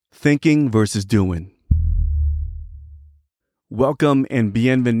Thinking versus doing. Welcome and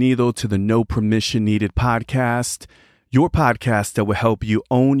bienvenido to the No Permission Needed podcast, your podcast that will help you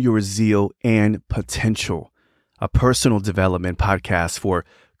own your zeal and potential, a personal development podcast for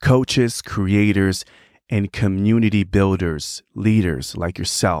coaches, creators, and community builders, leaders like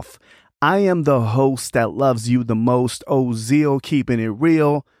yourself. I am the host that loves you the most, Zeal, keeping it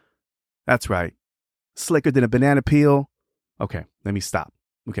real. That's right. Slicker than a banana peel. Okay, let me stop.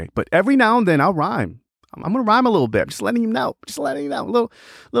 Okay, but every now and then I'll rhyme. I'm going to rhyme a little bit. Just letting you know. A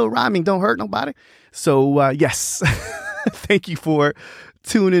little rhyming don't hurt nobody. So, yes, thank you for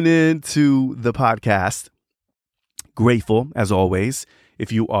tuning in to the podcast. Grateful, as always,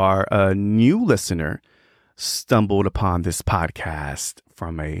 if you are a new listener, stumbled upon this podcast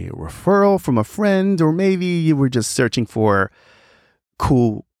from a referral from a friend, or maybe you were just searching for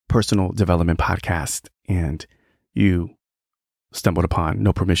cool personal development podcast and you stumbled upon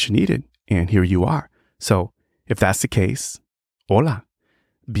No Permission Needed, and here you are. So if that's the case, hola,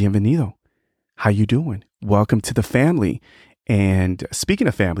 bienvenido. How you doing? Welcome to the family. And speaking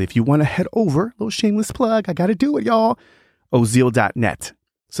of family, if you want to head over, little shameless plug, I got to do it, y'all, ozeal.net.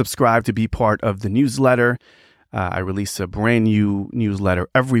 Subscribe to be part of the newsletter. I release a brand new newsletter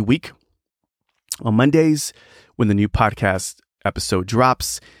every week on Mondays when the new podcast episode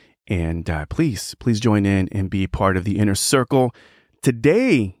drops. And please join in and be part of the inner circle.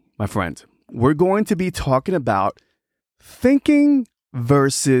 Today, my friend, we're going to be talking about thinking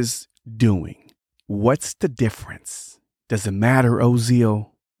versus doing. What's the difference? Does it matter,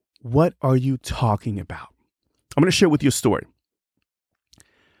 Zeal? What are you talking about? I'm going to share with you a story.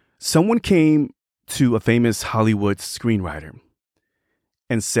 Someone came to a famous Hollywood screenwriter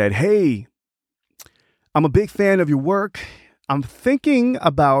and said, "Hey, I'm a big fan of your work. I'm thinking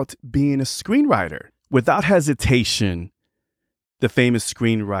about being a screenwriter." Without hesitation, the famous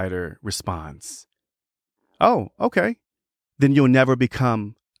screenwriter responds, "Oh, okay. Then you'll never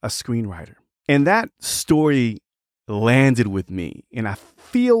become a screenwriter." And that story landed with me. And I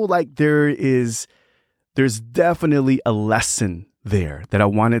feel like there's definitely a lesson there that I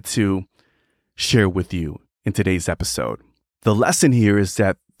wanted to share with you in today's episode. The lesson here is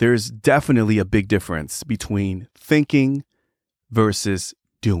that there's definitely a big difference between thinking versus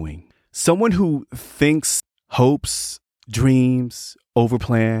doing. Someone who thinks, hopes, dreams,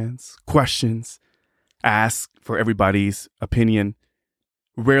 overplans, questions, asks for everybody's opinion,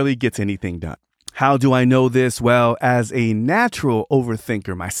 rarely gets anything done. How do I know this? Well, as a natural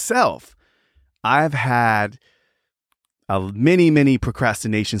overthinker myself, I've had many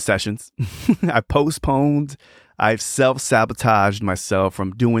procrastination sessions. I postponed. I've self-sabotaged myself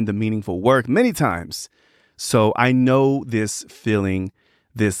from doing the meaningful work many times. So I know this feeling,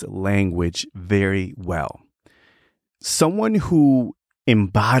 this language very well. Someone who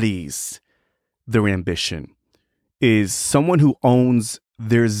embodies their ambition is someone who owns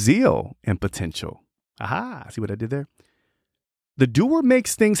their zeal and potential. Aha, see what I did there? The doer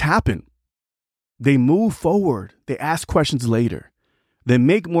makes things happen. They move forward. They ask questions later. They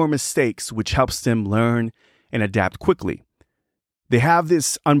make more mistakes, which helps them learn and adapt quickly. They have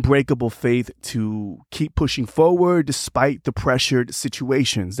this unbreakable faith to keep pushing forward despite the pressured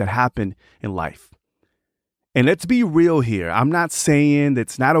situations that happen in life. And let's be real here. I'm not saying that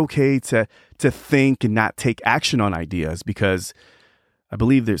it's not okay to think and not take action on ideas, because I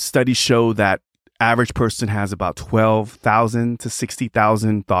believe there's studies show that average person has about 12,000 to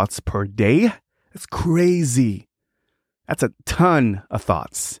 60,000 thoughts per day. That's crazy. That's a ton of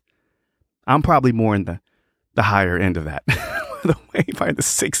thoughts. I'm probably more in the higher end of that. The way, probably the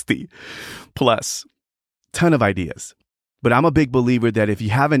 60 plus. Ton of ideas. But I'm a big believer that if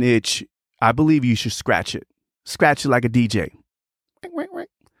you have an itch, I believe you should scratch it. Scratch it like a DJ. That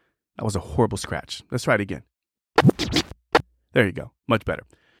was a horrible scratch. Let's try it again. There you go. Much better.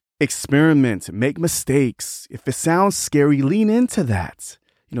 Experiment. Make mistakes. If it sounds scary, lean into that.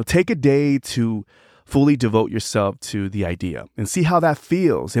 Take a day to fully devote yourself to the idea and see how that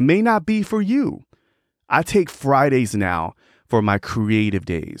feels. It may not be for you. I take Fridays now for my creative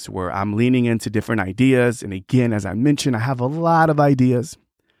days where I'm leaning into different ideas. And again, as I mentioned, I have a lot of ideas.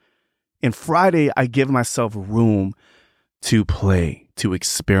 And Friday, I give myself room to play, to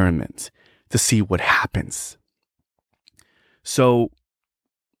experiment, to see what happens. So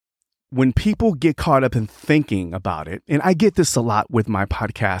when people get caught up in thinking about it, and I get this a lot with my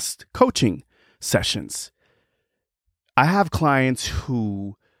podcast coaching sessions, I have clients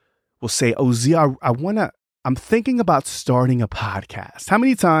who will say, Zeal, I'm thinking about starting a podcast. How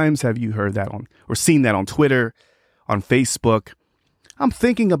many times have you heard that or seen that on Twitter, on Facebook? I'm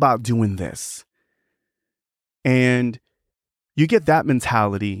thinking about doing this. And You get that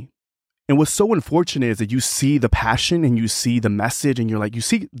mentality. And what's so unfortunate is that you see the passion and you see the message and you're like, you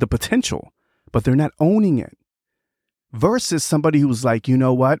see the potential, but they're not owning it. Versus somebody who's like, you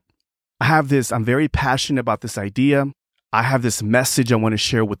know what? I'm very passionate about this idea. I have this message I want to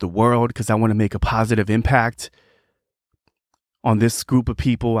share with the world because I want to make a positive impact on this group of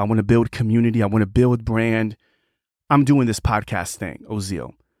people. I want to build community. I want to build brand. I'm doing this podcast thing,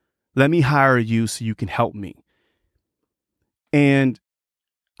 Ozeal. Let me hire you so you can help me. And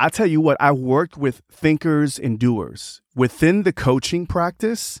I tell you what, I worked with thinkers and doers within the coaching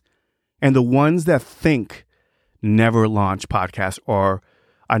practice, and the ones that think never launch podcasts or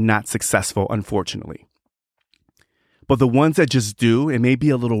are not successful, unfortunately. But the ones that just do, it may be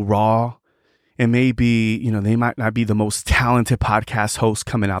a little raw. It may be, they might not be the most talented podcast host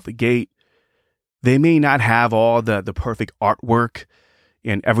coming out the gate. They may not have all the perfect artwork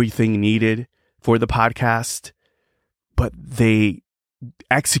and everything needed for the podcast, but they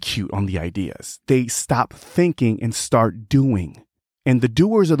execute on the ideas. They stop thinking and start doing. And the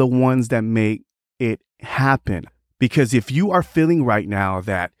doers are the ones that make it happen. Because if you are feeling right now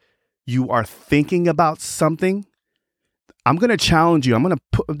that you are thinking about something, I'm going to challenge you. I'm going to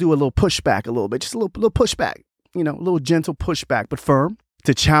do a little pushback a little bit, just a little pushback, a little gentle pushback, but firm,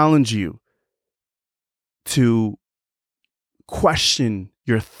 to challenge you to question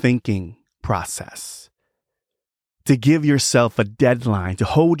your thinking process, to give yourself a deadline, to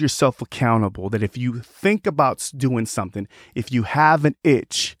hold yourself accountable, that if you think about doing something, if you have an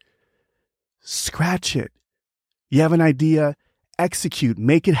itch, scratch it. You have an idea, execute,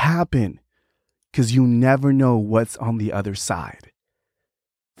 make it happen, because you never know what's on the other side.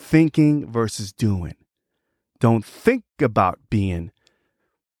 Thinking versus doing. Don't think about being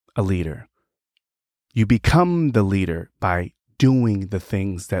a leader. You become the leader by doing the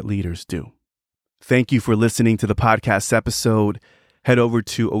things that leaders do. Thank you for listening to the podcast episode. Head over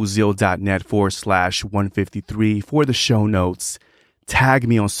to ozeal.net/153 for the show notes. Tag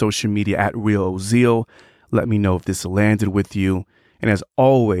me on social media at Real Ozeal. Let me know if this landed with you. And as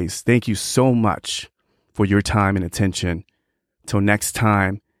always, thank you so much for your time and attention. Till next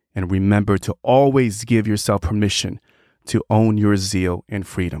time, and remember to always give yourself permission to own your zeal and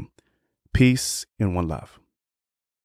freedom. Peace and one love.